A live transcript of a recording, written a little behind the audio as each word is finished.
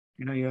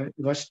He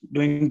was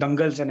doing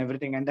dangals and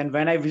everything. And then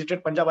when I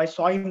visited Punjab, I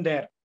saw him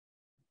there,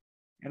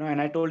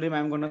 and I told him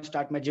I'm going to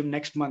start my gym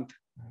next month.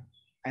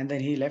 And then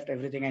he left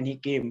everything and he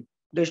came.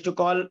 They used to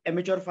call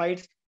amateur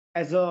fights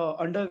as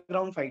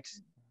underground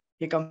fights.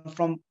 He comes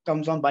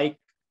on bike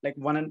like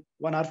 1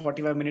 hour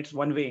 45 minutes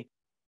one way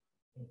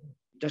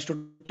just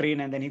to train,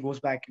 and then he goes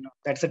back.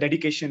 That's a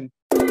dedication.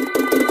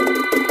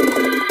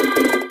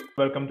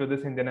 Welcome to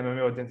this Indian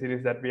MMA Origin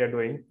series that we are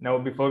doing. Now,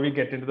 before we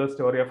get into the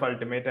story of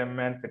Ultimate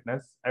MMA and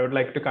Fitness, I would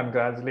like to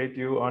congratulate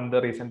you on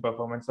the recent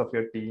performance of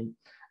your team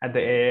at the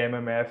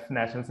AAMMF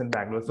Nationals in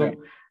Bangalore. So,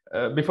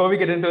 before we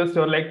get into the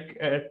story,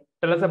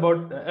 tell us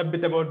a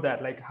bit about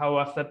that. Like, how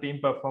was the team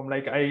perform?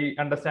 Like, I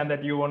understand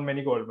that you won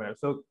many gold medals.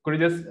 So, could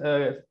you just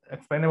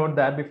explain about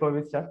that before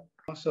we start?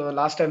 So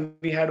last time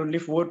we had only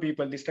 4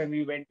 people. This time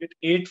we went with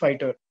 8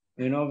 fighters.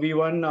 We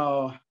won.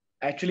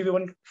 Actually, we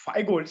won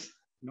 5 golds.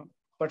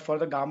 But for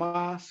the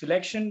Gamma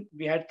selection,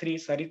 we had 3.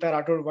 Sarita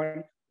Rathod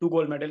won 2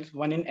 gold medals,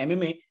 one in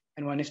MMA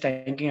and one in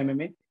stanking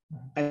MMA.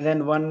 And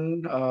then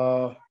one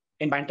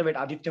in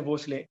bantamweight, Aditya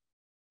Bhosle.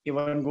 He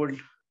won gold.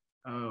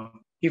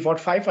 He fought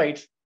 5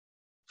 fights,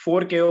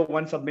 4 KO,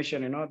 1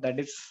 submission. That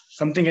is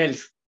something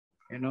else.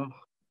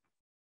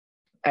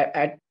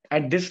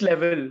 At this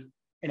level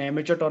in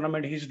amateur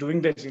tournament, he's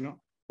doing this.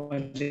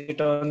 Once he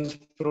turns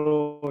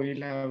pro,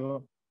 he'll have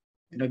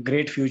a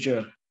great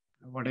future.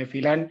 What I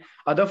feel, and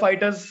other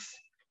fighters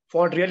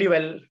fought really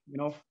well.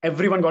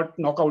 Everyone got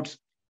knockouts,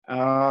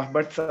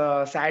 but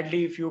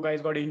sadly, few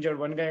guys got injured.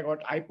 One guy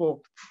got eye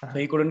poked, so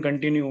he couldn't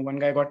continue. One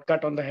guy got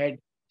cut on the head,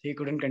 he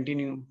couldn't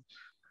continue.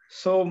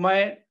 So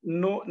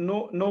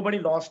nobody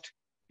lost.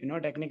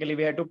 Technically,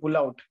 we had to pull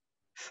out.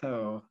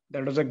 So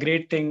that was a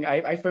great thing.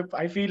 I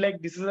feel like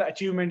this is an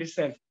achievement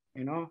itself.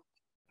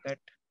 That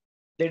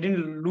they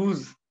didn't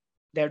lose;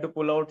 they had to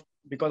pull out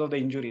because of the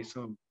injury.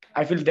 So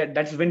I feel that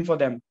that's a win for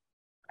them.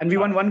 And we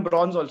won 1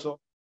 bronze also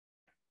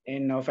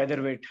in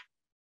featherweight.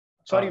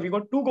 Sorry, we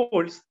got 2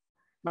 golds.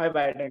 My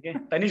bad. Okay,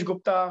 Tanish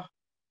Gupta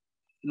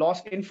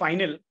lost in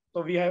final,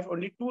 so we have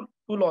only two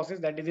losses.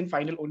 That is in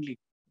final only.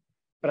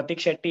 Pratik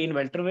Shetty in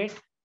welterweight,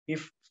 he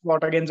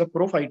fought against a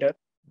pro fighter.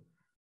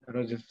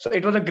 So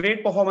it was a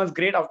great performance,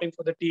 great outing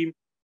for the team,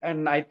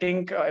 and I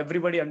think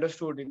everybody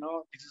understood.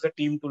 This is a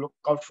team to look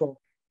out for.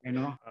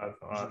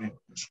 Awesome.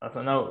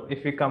 So now,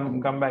 if we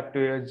come back to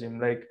your gym,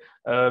 like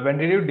when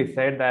did you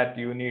decide that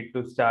you need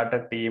to start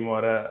a team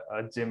or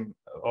a gym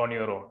on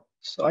your own?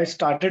 So I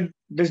started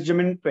this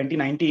gym in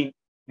 2019.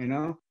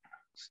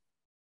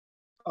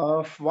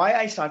 Why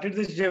I started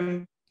this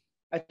gym?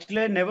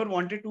 Actually, I never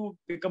wanted to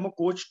become a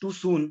coach too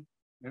soon.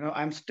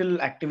 I'm still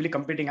actively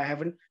competing. I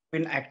haven't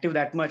been active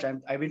that much.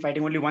 I've been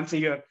fighting only once a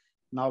year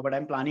now, but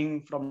I'm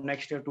planning from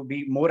next year to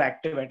be more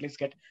active. At least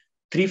get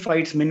 3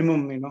 fights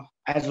minimum.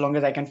 As long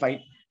as I can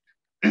fight.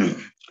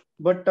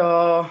 But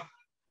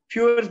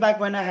few years back,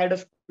 when I had a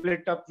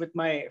split up with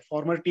my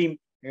former team,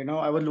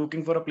 I was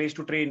looking for a place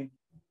to train,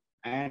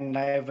 and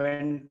I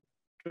went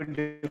to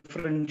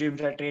different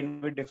gyms. I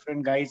trained with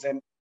different guys,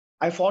 and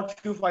I fought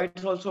few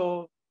fights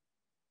also,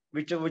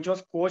 which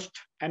was coached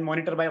and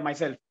monitored by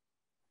myself.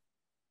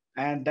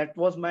 And that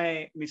was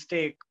my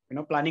mistake,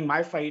 planning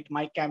my fight,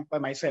 my camp by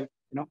myself,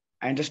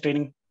 and just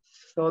training.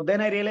 So then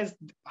I realized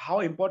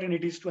how important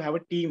it is to have a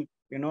team,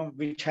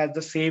 which has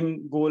the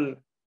same goal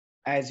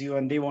as you,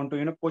 and they want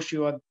to, push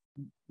you.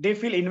 They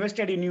feel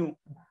invested in you,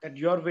 that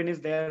your win is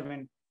their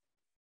win.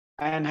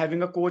 And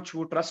having a coach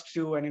who trusts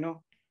you and,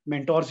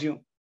 mentors you.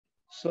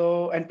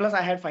 So, and plus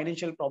I had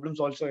financial problems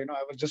also,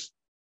 I was just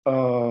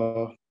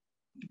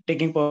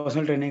taking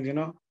personal trainings,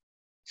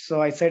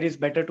 So I said it's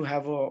better to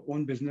have a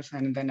own business,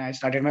 and then I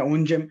started my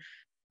own gym.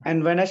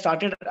 And when I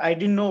started, I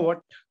didn't know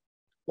what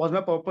was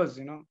my purpose,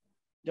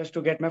 just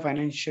to get my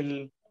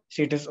financial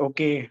status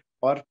okay,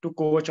 or to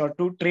coach or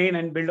to train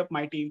and build up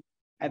my team.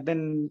 And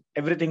then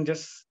everything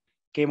just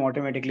came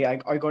automatically.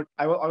 I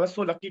was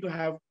so lucky to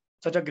have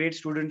such a great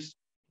students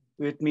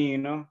with me,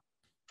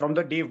 from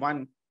the day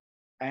one.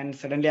 And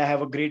suddenly I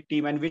have a great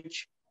team, and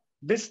which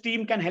this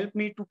team can help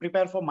me to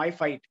prepare for my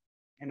fight.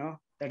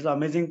 That's the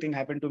amazing thing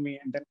happened to me.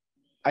 And then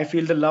I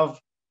feel the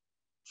love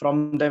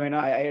from them.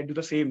 I do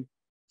the same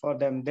for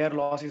them. Their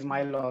loss is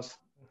my loss.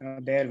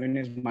 Their win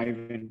is my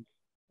win.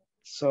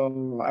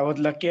 So I was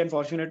lucky and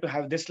fortunate to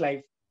have this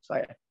life.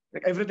 So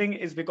everything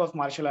is because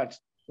martial arts,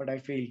 what I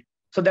feel.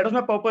 So that was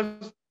my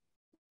purpose,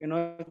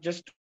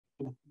 just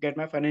to get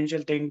my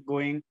financial thing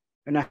going,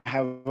 and I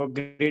have a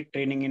great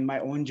training in my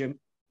own gym.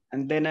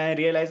 And then I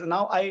realized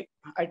now I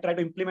try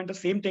to implement the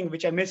same thing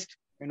which I missed,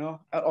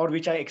 or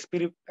which I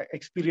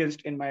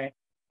experienced in my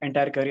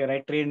entire career. I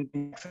trained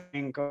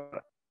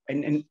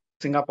in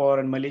Singapore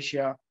and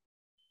Malaysia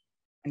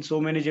and so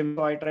many gyms.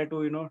 So I try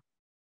to,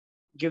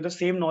 give the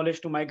same knowledge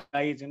to my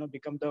guys,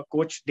 become the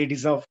coach they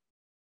deserve.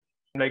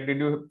 Like, did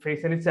you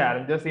face any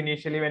challenges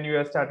initially when you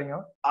were starting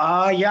out?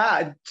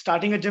 Yeah,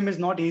 starting a gym is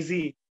not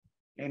easy.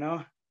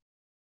 You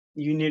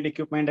need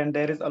equipment, and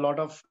there is a lot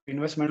of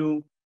investment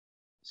too.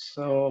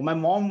 So my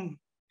mom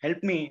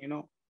helped me,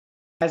 in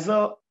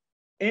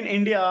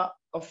India,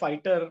 a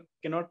fighter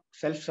cannot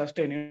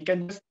self-sustain. He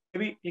can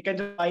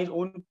just buy his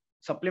own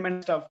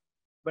supplement stuff,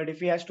 but if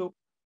he has to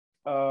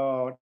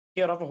take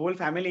care of a whole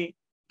family,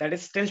 that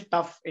is still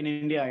tough in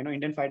India.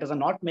 Indian fighters are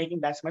not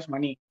making that much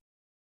money.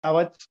 I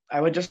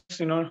was just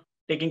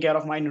taking care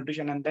of my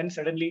nutrition, and then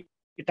suddenly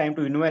it's time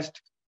to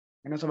invest.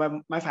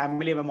 So my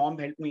family, my mom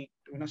helped me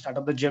to start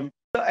up the gym.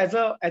 So as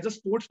a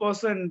sports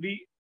person,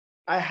 we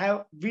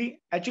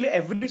actually,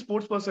 every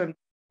sports person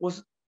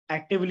who's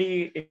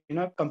actively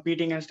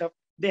competing and stuff,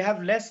 they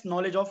have less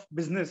knowledge of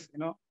business.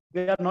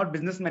 We are not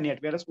businessmen yet.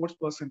 We are a sports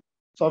person.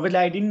 So obviously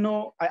I didn't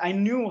know. I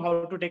knew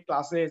how to take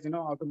classes,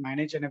 how to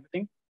manage and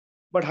everything,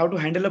 but how to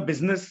handle a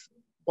business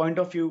point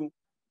of view,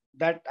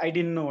 that I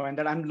didn't know, and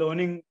that I'm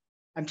learning.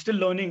 I'm still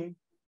learning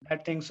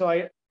that thing.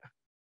 So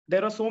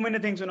there are so many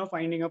things,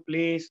 finding a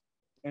place,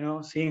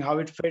 seeing how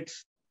it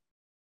fits,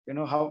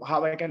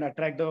 how I can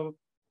attract the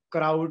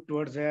crowd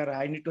towards there.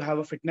 I need to have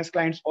a fitness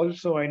clients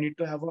also. I need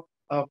to have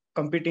a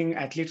competing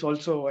athletes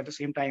also at the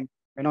same time,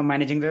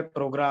 managing their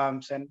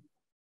programs and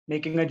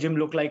making a gym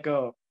look like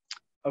a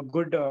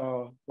good,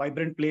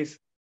 vibrant place.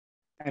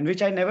 And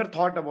which I never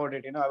thought about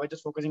it. I was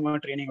just focusing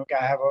on training. Okay,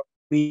 I have a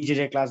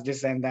BJJ class,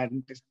 this and that,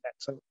 and this and that.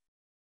 So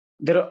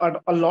there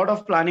are a lot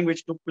of planning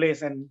which took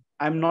place, and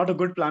I'm not a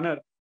good planner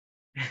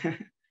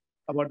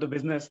about the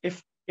business.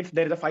 If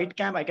there is a fight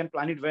camp, I can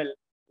plan it well.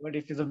 But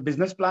if it's a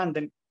business plan,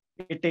 then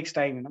it takes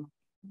time.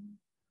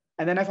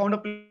 And then I found a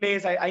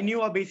place. I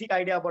knew a basic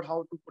idea about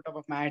how to put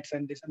up mats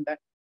and this and that,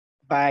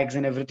 bags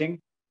and everything.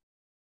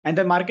 And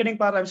the marketing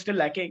part, I'm still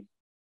lacking.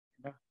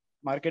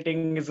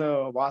 Marketing is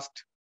a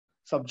vast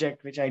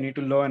subject which I need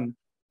to learn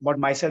about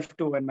myself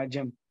too and my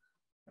gym.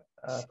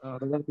 So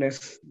those are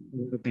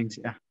the things,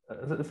 yeah.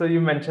 So you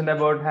mentioned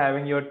about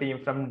having your team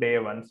from day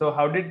one. So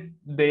how did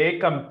they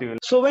come to you?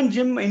 So when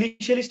gym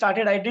initially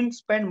started, I didn't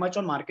spend much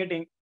on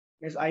marketing,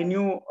 because I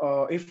knew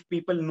if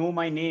people know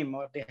my name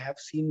or they have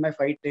seen my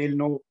fight, they'll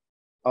know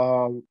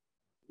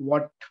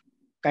what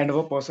kind of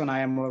a person I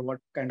am or what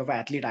kind of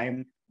athlete I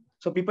am.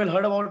 So people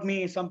heard about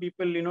me. Some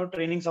people,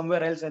 training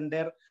somewhere else, and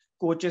their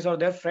coaches or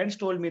their friends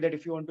told me that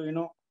if you want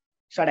to,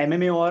 start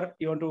MMA or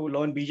you want to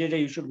learn BJJ,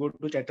 you should go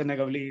to Chaitanya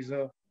Gavli. He's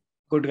a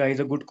good guy. He's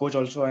a good coach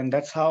also. And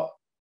that's how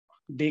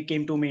they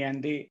came to me,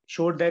 and they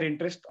showed their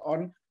interest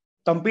on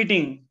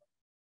competing,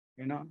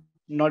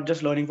 not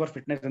just learning for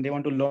fitness, and they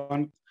want to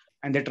learn,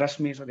 and they trust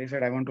me. So they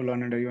said, I want to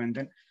learn under you. And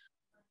then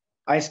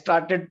I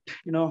started,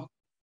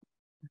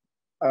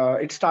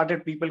 it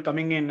started people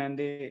coming in, and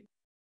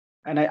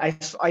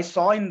I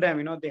saw in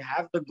them, they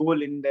have the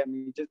goal in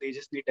them. They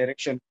just need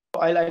direction.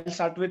 So I'll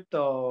start with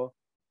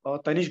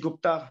Tanish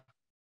Gupta.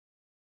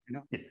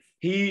 Yes.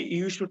 He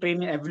used to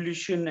train in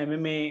Evolution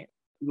MMA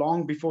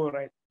long before,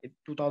 right,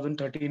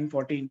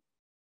 2013-14,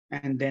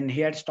 and then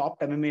he had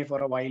stopped MMA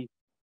for a while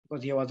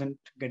because he wasn't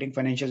getting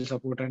financial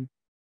support and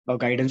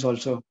guidance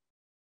also.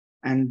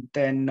 And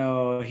then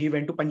he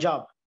went to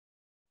Punjab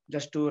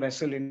just to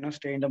wrestle,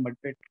 stay in the mud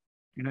pit.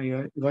 He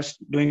was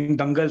doing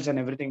dangals and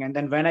everything. And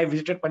then when I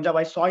visited Punjab,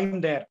 I saw him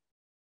there,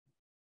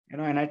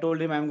 and I told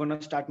him I'm going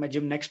to start my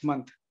gym next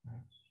month.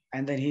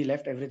 And then he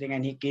left everything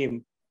and he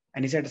came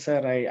and he said,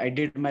 sir, I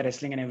did my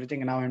wrestling and everything,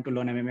 and now I want to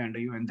learn MMA under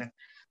you. And then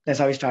that's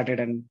how he started.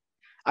 And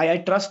I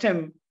trust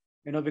him,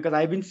 because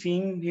I've been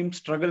seeing him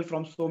struggle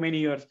from so many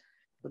years.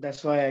 So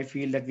that's why I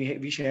feel that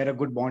we share a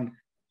good bond.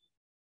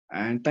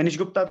 And Tanish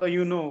Gupta,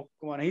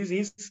 come on,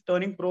 he's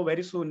turning pro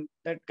very soon.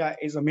 That guy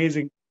is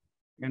amazing.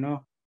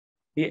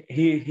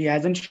 He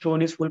hasn't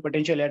shown his full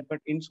potential yet, but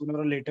in sooner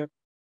or later,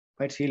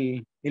 but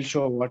he'll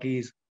show what he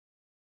is.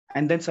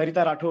 And then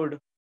Sarita Rathod,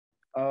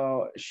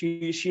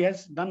 she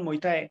has done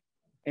Muay Thai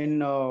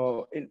in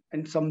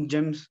some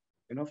gyms,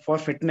 for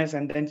fitness,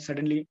 and then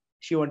suddenly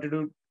she wanted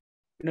to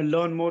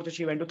learn more, so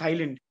she went to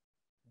Thailand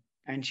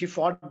and she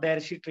fought there.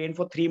 She trained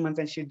for 3 months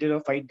and she did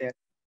a fight there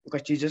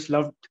because she just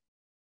loved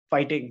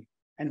fighting.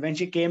 And when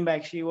she came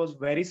back, she was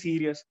very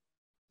serious.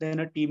 Then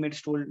her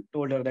teammates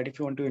told her that if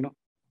you want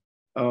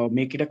to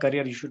make it a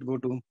career, you should go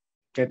to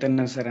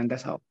Chaitanya sir. And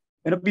that's how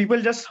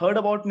people just heard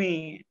about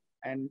me,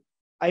 and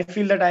I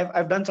feel that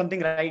I've done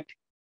something right.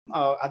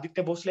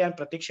 Aditya Bhosle and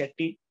Pratik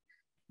Shetty,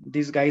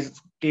 these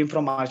guys came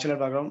from martial art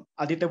background.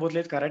 Aditya Bhosle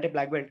is karate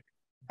black belt,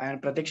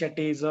 and Pratik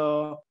Shetty is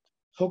a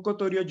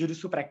Hokotoryo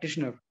Jiu-Jitsu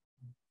practitioner.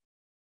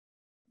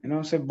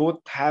 So both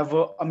have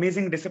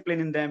amazing discipline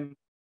in them,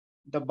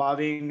 the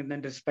bowing and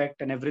then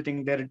respect and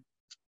everything. They're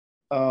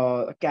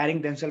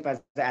carrying themselves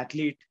as an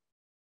athlete,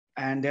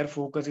 and their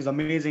focus is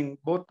amazing.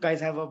 Both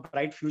guys have a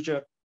bright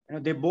future.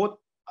 They both,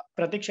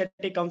 Pratik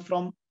Shetty comes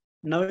from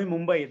Navi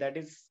Mumbai, that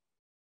is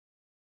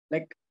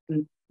like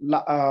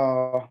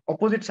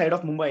opposite side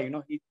of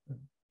Mumbai.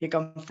 He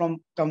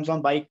comes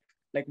on bike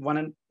like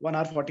 1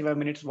 hour 45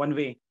 minutes one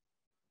way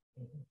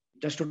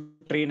just to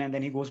train, and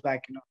then he goes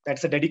back.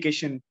 That's a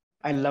dedication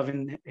I love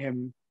in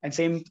him. And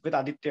same with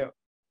Aditya.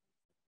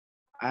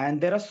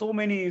 And there are so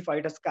many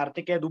fighters.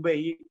 Kartikeya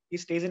Dubey, he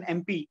stays in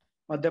MP,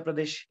 Madhya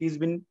Pradesh. He's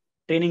been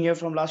training here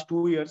from last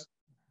 2 years.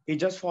 He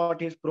just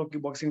fought his pro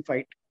kickboxing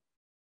fight.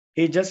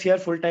 He's just here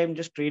full time,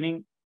 just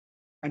training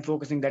and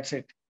focusing. That's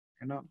it.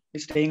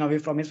 He's staying away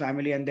from his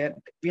family, and there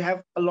we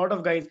have a lot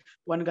of guys.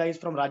 One guy is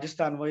from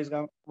Rajasthan,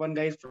 one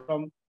guy is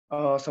from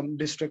some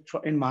district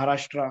in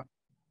Maharashtra,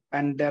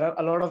 and there are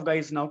a lot of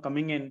guys now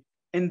coming in.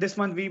 In this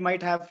month, we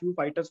might have few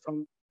fighters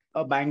from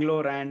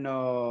Bangalore and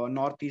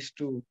Northeast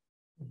to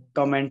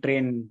come and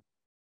train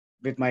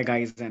with my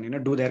guys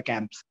and do their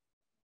camps.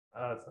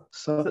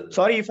 So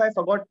sorry if I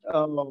forgot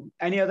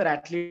any other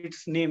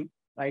athlete's name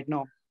right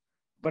now,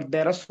 but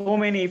there are so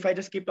many. If I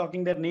just keep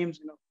talking their names,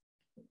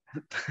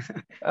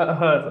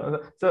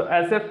 so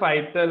as a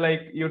fighter,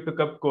 like you took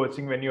up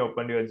coaching when you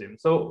opened your gym.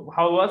 So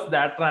how was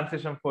that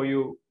transition for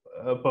you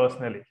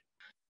personally?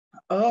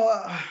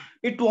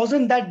 It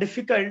wasn't that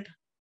difficult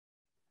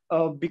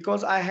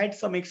because I had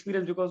some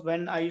experience. Because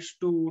when I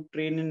used to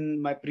train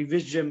in my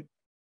previous gym,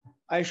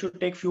 I should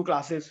take few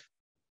classes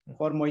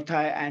for Muay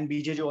Thai and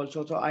BJJ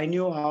also. So I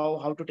knew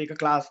how to take a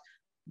class.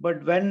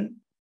 But when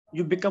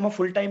you become a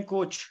full-time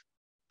coach,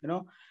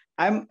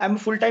 I'm a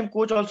full-time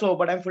coach also,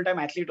 but I'm full-time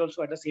athlete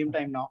also at the same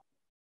time now.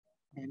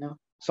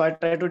 So I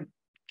try to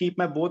keep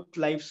my both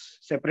lives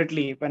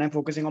separately. When I'm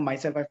focusing on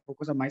myself, I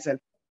focus on myself.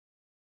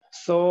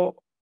 So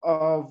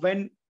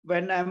when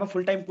I'm a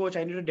full-time coach,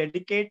 I need to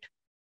dedicate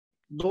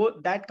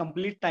that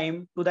complete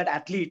time to that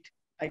athlete.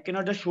 I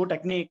cannot just show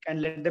technique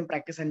and let them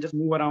practice and just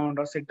move around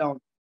or sit down.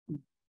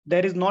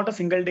 There is not a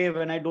single day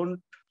when I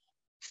don't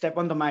step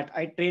on the mat.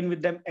 I train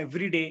with them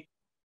every day.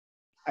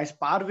 I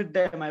spar with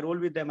them, I roll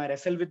with them, I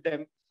wrestle with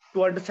them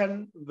to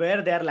understand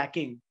where they are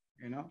lacking.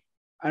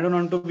 I don't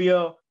want to be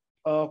a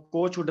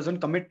coach who doesn't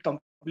commit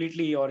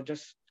completely or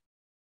just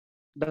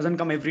doesn't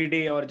come every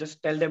day or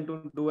just tell them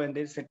to do and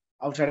they sit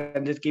outside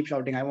and just keep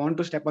shouting. I want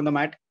to step on the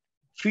mat,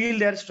 feel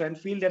their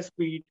strength, feel their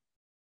speed.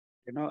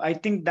 I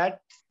think that's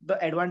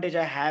the advantage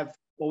I have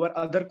over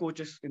other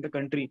coaches in the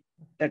country,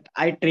 that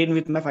I train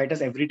with my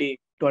fighters every day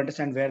to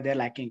understand where they're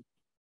lacking,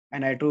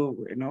 and I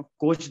to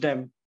coach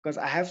them, because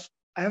I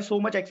have so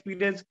much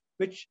experience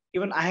which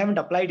even I haven't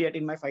applied yet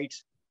in my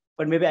fights,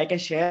 but maybe I can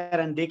share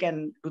and they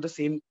can do the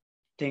same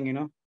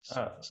thing.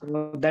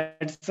 So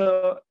that's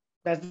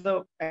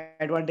the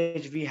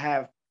advantage we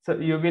have. So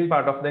you've been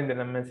part of the Indian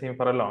MMA scene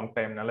for a long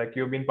time now. Like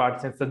you've been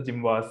part since the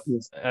gym was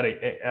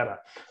era.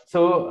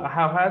 So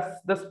how has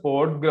the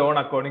sport grown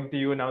according to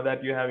you now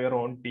that you have your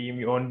own team,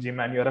 your own gym,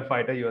 and you're a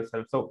fighter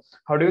yourself? So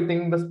how do you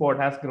think the sport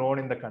has grown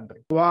in the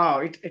country?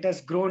 Wow, it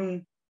has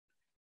grown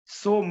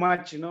so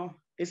much.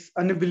 It's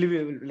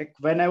unbelievable. Like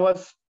when I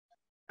was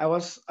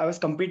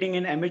competing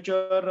in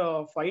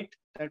amateur fight,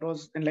 that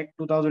was in like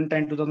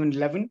 2010,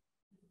 2011.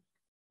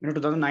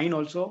 2009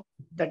 also.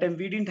 That time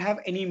we didn't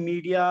have any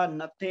media,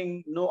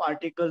 nothing, no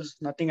articles,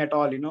 nothing at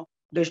all.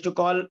 They used to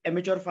call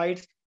amateur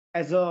fights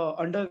as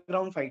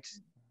underground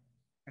fights.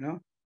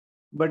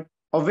 But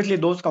obviously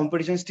those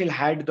competitions still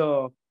had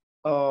the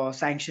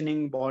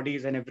sanctioning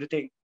bodies and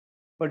everything.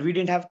 But we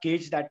didn't have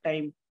cage that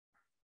time.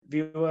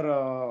 We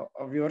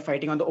were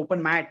fighting on the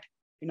open mat.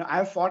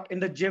 I fought in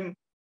the gym,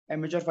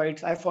 amateur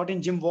fights. I fought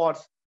in gym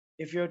wars.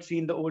 If you had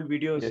seen the old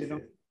videos,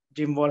 Yes.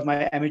 gym wars,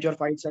 my amateur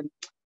fights, and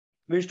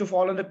we used to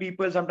fall on the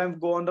people, sometimes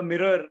go on the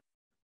mirror.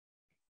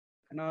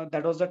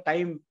 That was the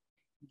time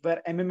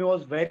where MMA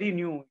was very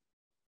new.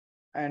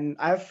 And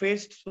I've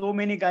faced so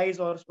many guys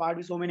or sparred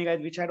with so many guys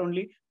which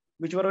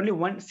were only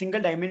one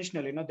single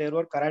dimensional. There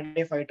were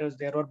karate fighters,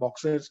 there were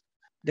boxers,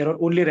 there were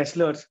only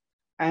wrestlers.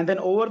 And then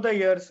over the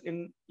years,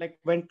 in like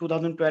when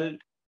 2012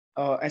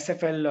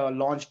 SFL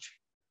launched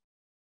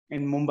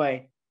in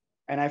Mumbai,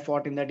 and I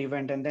fought in that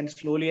event, and then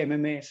slowly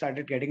MMA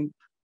started getting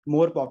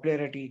more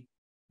popularity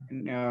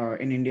in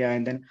India,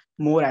 and then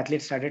more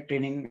athletes started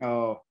training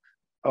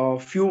a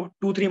few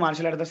 2-3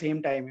 martial arts at the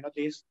same time.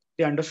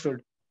 They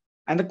understood,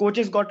 and the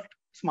coaches got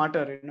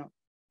smarter.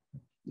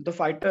 The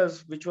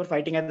fighters which were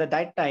fighting at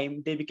that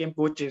time, they became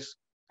coaches,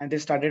 and they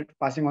started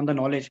passing on the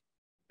knowledge,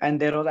 and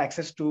there was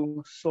access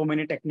to so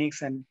many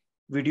techniques and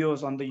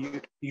videos on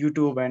the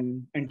YouTube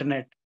and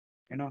internet.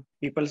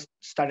 People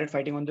started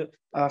fighting on the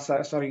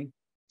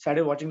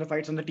started watching the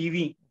fights on the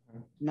TV.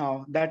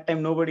 Now that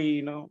time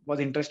nobody was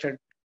interested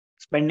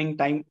spending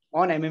time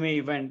on MMA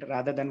event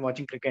rather than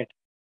watching cricket.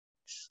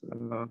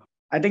 So,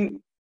 I think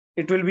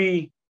it will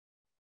be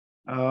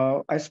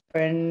I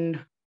spend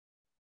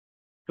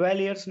 12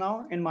 years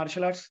now in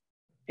martial arts,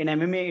 in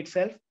MMA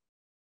itself.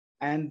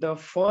 And the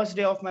first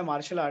day of my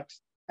martial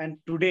arts and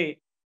today,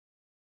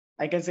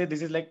 I can say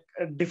this is like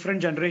a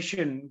different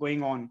generation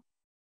going on.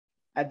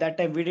 At that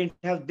time, we didn't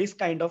have this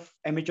kind of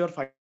amateur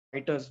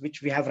fighters,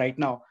 which we have right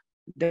now.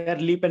 They are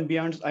leap and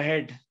beyond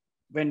ahead.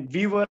 When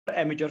we were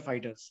amateur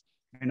fighters,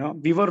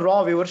 we were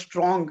raw, we were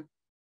strong,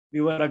 we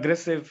were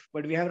aggressive,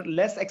 but we have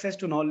less access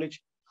to knowledge.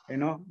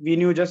 We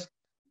knew just,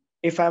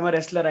 if I'm a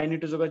wrestler, I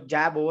need to go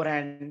jab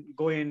overhand,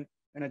 go in,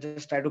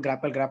 just try to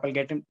grapple,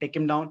 get him, take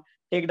him down,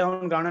 take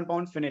down, ground and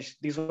pound, finish.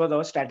 These were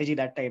the strategy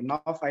that time.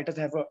 Now fighters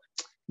have a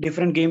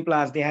different game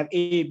plans. They have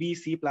A, B,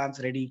 C plans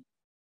ready.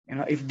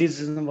 If this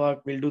doesn't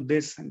work, we'll do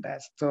this and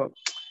that. So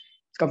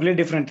it's completely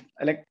different.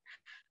 Like,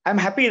 I'm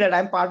happy that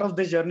I'm part of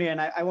this journey, and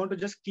I want to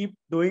just keep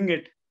doing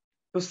it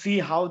to see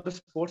how the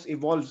sports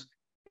evolves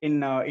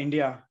in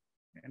India.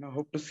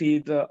 Hope to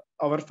see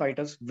our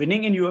fighters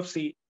winning in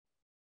UFC,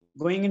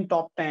 going in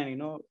top 10.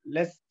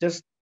 Let's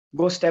just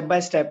go step by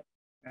step.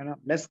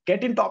 Let's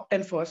get in top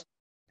 10 first,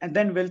 and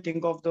then we'll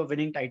think of the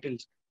winning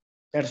titles.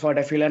 That's what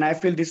I feel, and I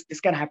feel this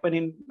can happen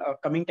in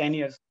coming 10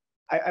 years.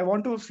 I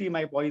want to see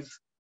my boys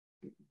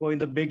go in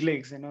the big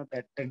leagues.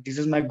 That this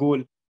is my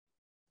goal,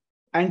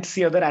 and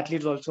see other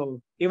athletes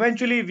also.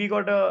 Eventually, we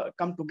gotta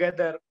come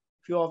together.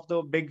 Few of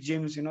the big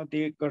gyms,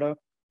 they gotta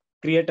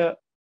create a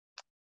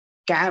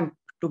camp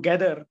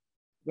together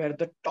where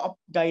the top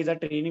guys are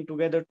training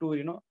together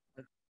to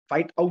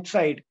fight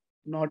outside,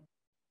 not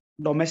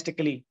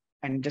domestically,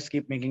 and just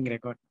keep making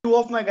record. Two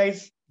of my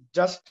guys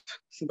just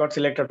got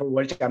selected for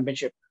World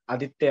Championship,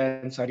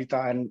 Aditya and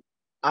Sarita, and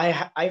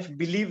I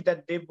believe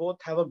that they both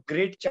have a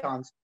great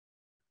chance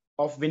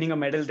of winning a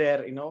medal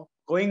there.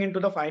 Going into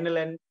the final,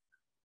 and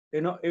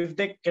if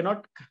they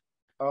cannot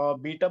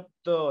beat up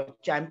the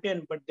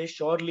champion, but they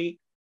surely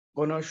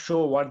gonna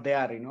show what they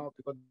are.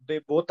 Because they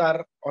both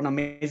are on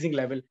amazing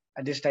level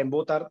at this time.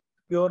 Both are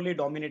purely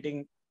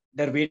dominating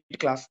their weight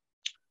class.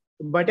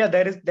 But yeah,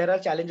 there are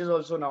challenges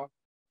also now.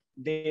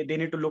 They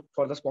need to look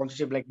for the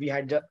sponsorship. Like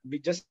we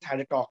just had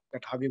a talk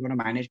that how we're gonna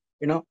manage.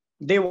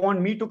 They want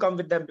me to come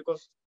with them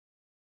because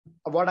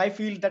what I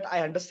feel that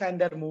I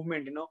understand their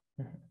movement.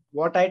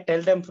 What I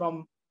tell them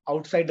from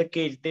outside the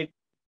cage, they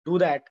do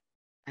that,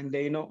 and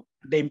they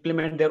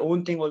implement their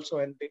own thing also,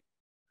 and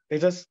they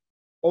just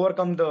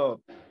overcome the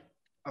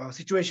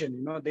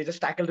situation. They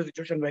just tackle the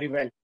situation very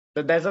well.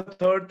 So there's a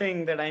third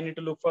thing that I need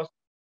to look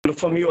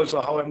for me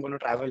also, how I'm going to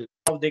travel,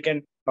 how they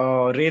can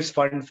raise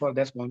fund for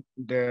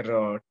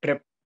their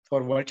trip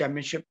for World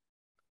Championship.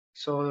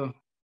 So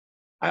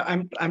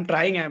I'm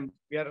trying.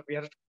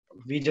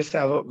 We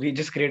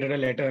just created a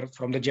letter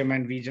from the gym,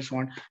 and we just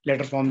want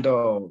letter from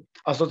the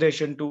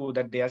association too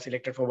that they are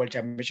selected for World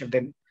Championship.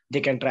 Then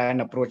they can try and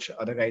approach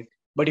other guys.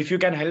 But if you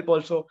can help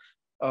also,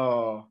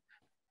 uh,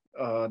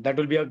 that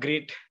will be a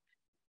great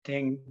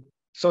thing.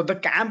 So the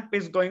camp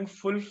is going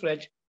full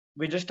fledged.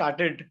 We just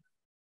started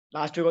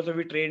last week also.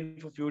 We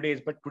trained for a few days,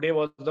 but today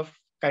was the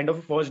kind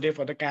of first day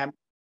for the camp.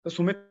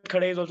 So Sumit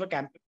Khade is also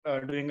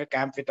doing a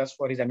camp with us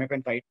for his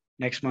MFN fight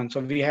next month. So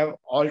we have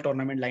all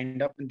tournament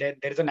lined up, and then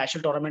there is a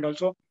national tournament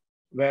also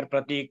where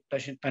Pratik,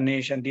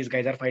 Tanesh, and these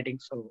guys are fighting.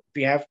 So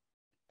we have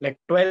like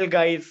 12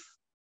 guys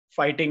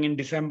fighting in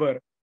December,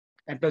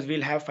 and plus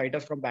we'll have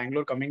fighters from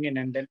Bangalore coming in,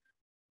 and then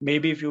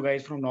maybe a few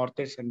guys from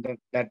Northeast, and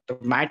that the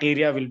mat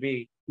area will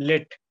be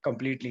lit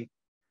completely.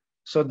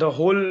 So the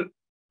whole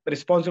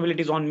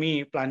responsibility is on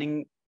me,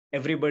 planning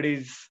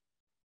everybody's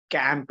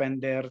camp and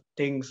their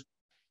things,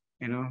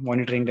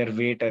 monitoring their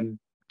weight, and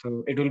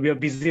so it will be a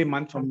busy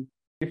month for me.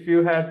 If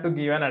you had to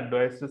give an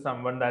advice to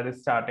someone that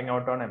is starting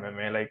out on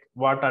MMA, like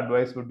what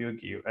advice would you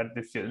give at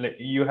this year? Like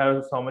you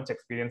have so much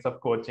experience of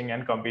coaching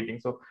and competing,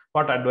 so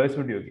what advice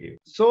would you give?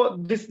 So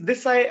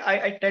this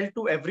I tell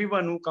to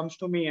everyone who comes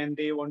to me and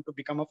they want to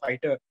become a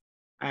fighter,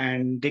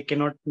 and they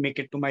cannot make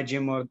it to my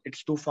gym, or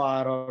it's too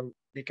far, or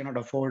they cannot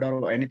afford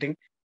or anything.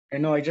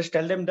 I just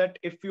tell them that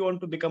if you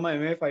want to become a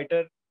MMA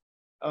fighter,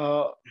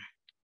 uh,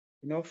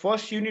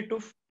 first you need to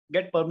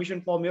get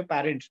permission from your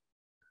parents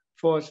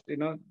first.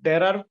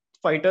 There are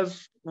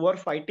fighters who are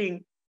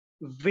fighting,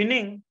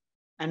 winning,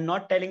 and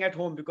not telling at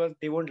home because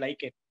they won't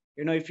like it.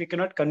 If you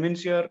cannot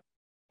convince your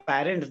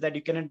parents that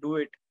you cannot do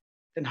it,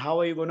 then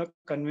how are you going to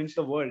convince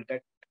the world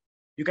that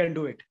you can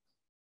do it?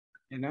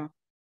 And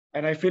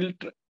I feel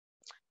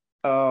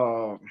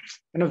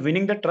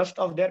winning the trust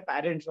of their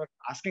parents, or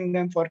asking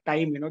them for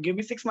time, give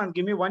me 6 months,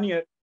 give me 1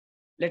 year,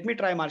 let me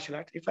try martial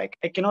arts. If I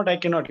cannot, I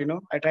cannot.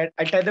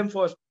 I'll tell them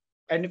first.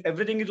 And if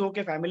everything is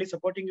okay, family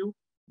supporting you,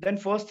 then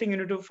first thing you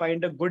need to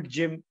find a good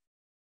gym,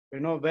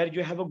 where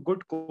you have a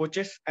good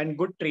coaches and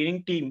good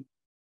training team.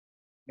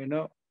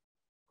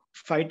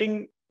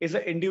 Fighting is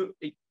an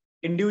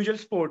individual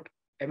sport.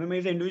 MMA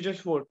is an individual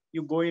sport.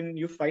 You go in,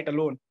 you fight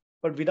alone.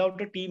 But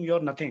without a team, you're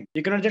nothing.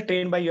 You cannot just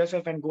train by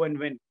yourself and go and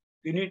win.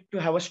 You need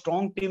to have a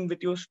strong team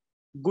with you,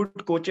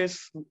 good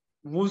coaches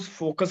whose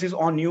focus is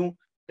on you,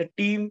 the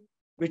team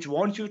which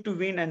wants you to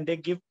win, and they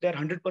give their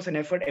 100%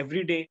 effort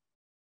every day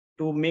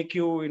to make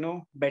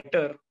you,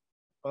 better,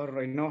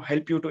 or,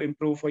 help you to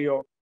improve for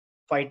your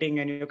fighting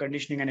and your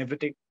conditioning and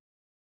everything.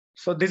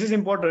 So this is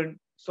important.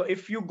 So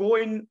if you go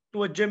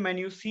into a gym and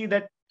you see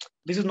that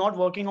this is not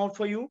working out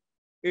for you,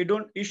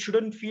 you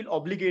shouldn't feel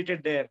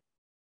obligated there.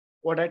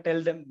 What I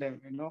tell them,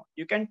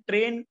 you can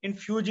train in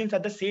few gyms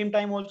at the same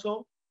time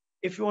also.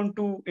 If you want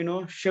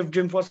to, shift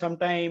gym for some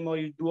time, or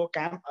you do a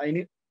camp,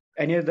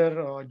 any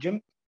other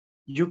gym,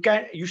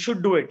 you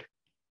should do it.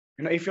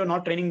 If you're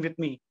not training with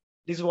me,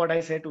 this is what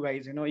I say to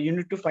guys. You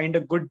need to find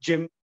a good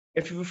gym.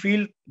 If you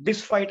feel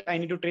this fight I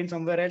need to train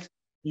somewhere else,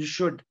 you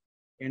should.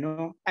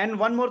 And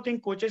one more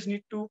thing, coaches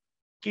need to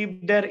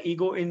keep their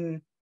ego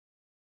in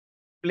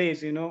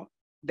place.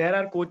 There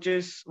are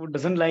coaches who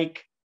doesn't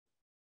like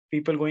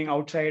people going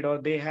outside, or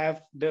they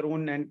have their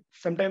own, and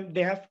sometimes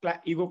they have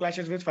ego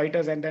clashes with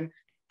fighters, and then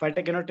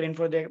fighter cannot train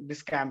for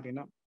this camp.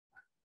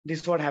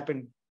 This is what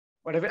happened.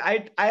 whatever.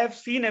 I have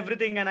seen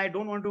everything, and I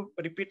don't want to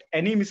repeat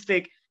any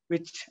mistake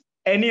which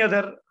any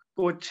other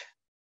coach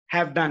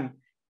have done.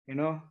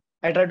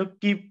 I try to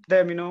keep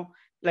them,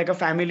 like a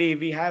family.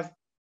 We have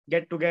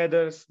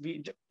get-togethers.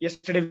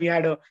 Yesterday we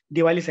had a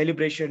Diwali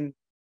celebration.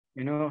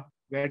 We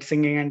had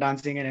singing and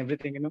dancing and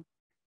everything.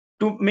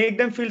 To make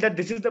them feel that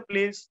this is the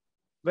place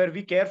where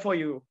we care for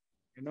you.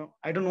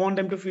 I don't want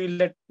them to feel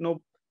that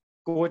no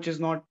coach is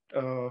not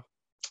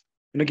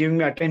giving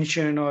me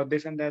attention, or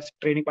this and that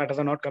training partners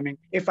are not coming.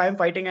 If I'm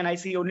fighting and I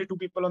see only two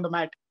people on the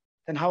mat,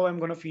 then how I'm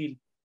going to feel?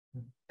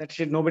 That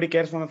shit, nobody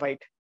cares for my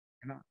fight.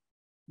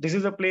 This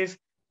is a place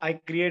I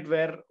create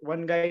where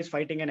one guy is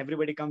fighting and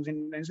everybody comes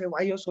in and say,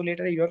 why you're so late?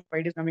 Your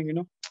fight is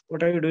coming.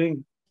 What are you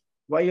doing?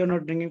 Why you're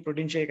not drinking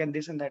protein shake and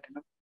this and that?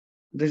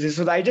 This is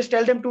so. I just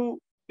tell them to,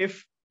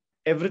 if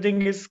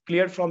everything is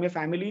cleared from your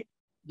family,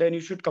 then you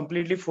should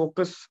completely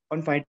focus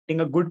on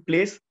finding a good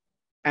place,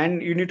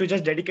 and you need to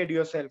just dedicate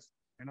yourself.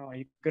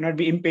 You cannot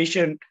be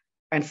impatient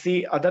and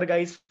see other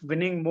guys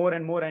winning more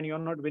and more, and you're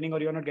not winning,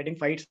 or you're not getting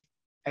fights,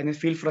 and you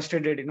feel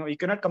frustrated. You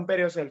cannot compare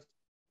yourself.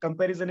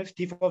 Comparison is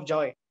thief of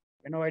joy.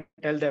 I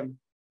tell them,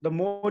 the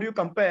more you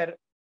compare,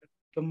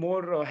 the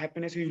more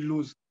happiness you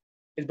lose.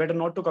 It's better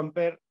not to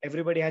compare.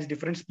 Everybody has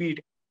different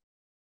speed.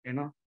 This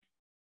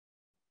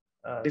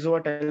is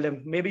what I tell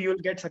them. Maybe you'll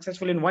get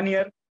successful in 1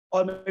 year,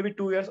 or maybe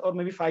 2 years, or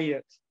maybe 5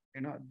 years.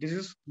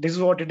 This is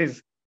what it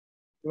is.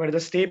 But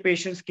just stay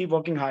patient, keep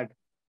working hard.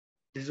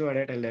 This is what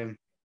I tell them,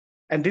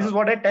 and this is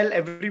what I tell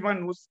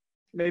everyone who's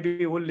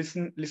maybe who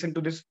listen to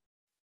this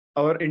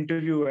our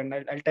interview, and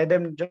I'll tell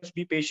them, just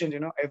be patient.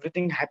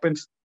 Everything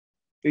happens.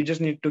 You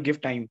just need to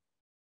give time.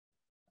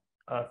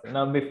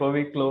 Now, before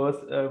we close,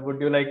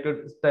 would you like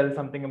to tell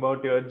something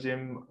about your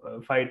gym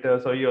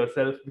fighters or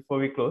yourself before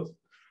we close?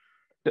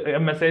 A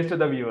message to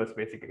the viewers,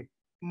 basically.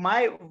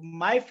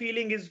 My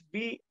feeling is,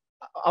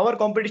 our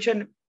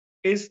competition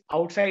is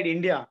outside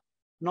India,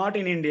 not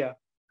in India.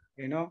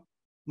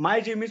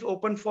 My gym is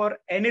open for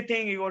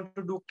anything. You want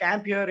to do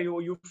camp here,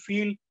 you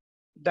feel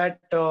that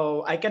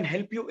I can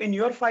help you in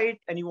your fight,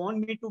 and you want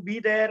me to be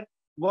there,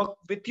 work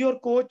with your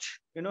coach,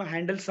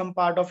 handle some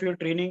part of your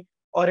training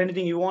or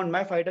anything. You want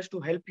my fighters to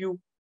help you,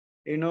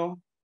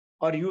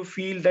 or you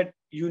feel that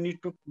you need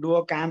to do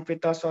a camp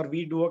with us, or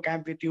we do a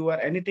camp with you, or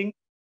anything,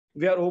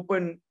 we are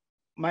open.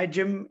 My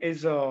gym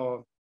is a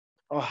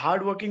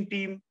hardworking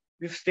team.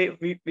 We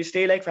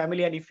stay like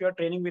family, and if you are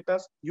training with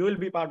us, you will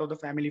be part of the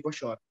family for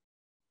sure.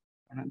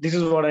 This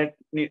is what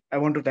I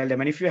want to tell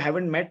them. And if you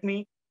haven't met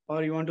me,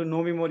 or you want to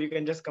know me more, you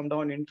can just come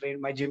down and train.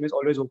 My gym is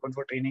always open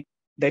for training.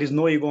 There is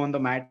no ego on the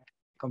mat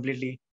completely.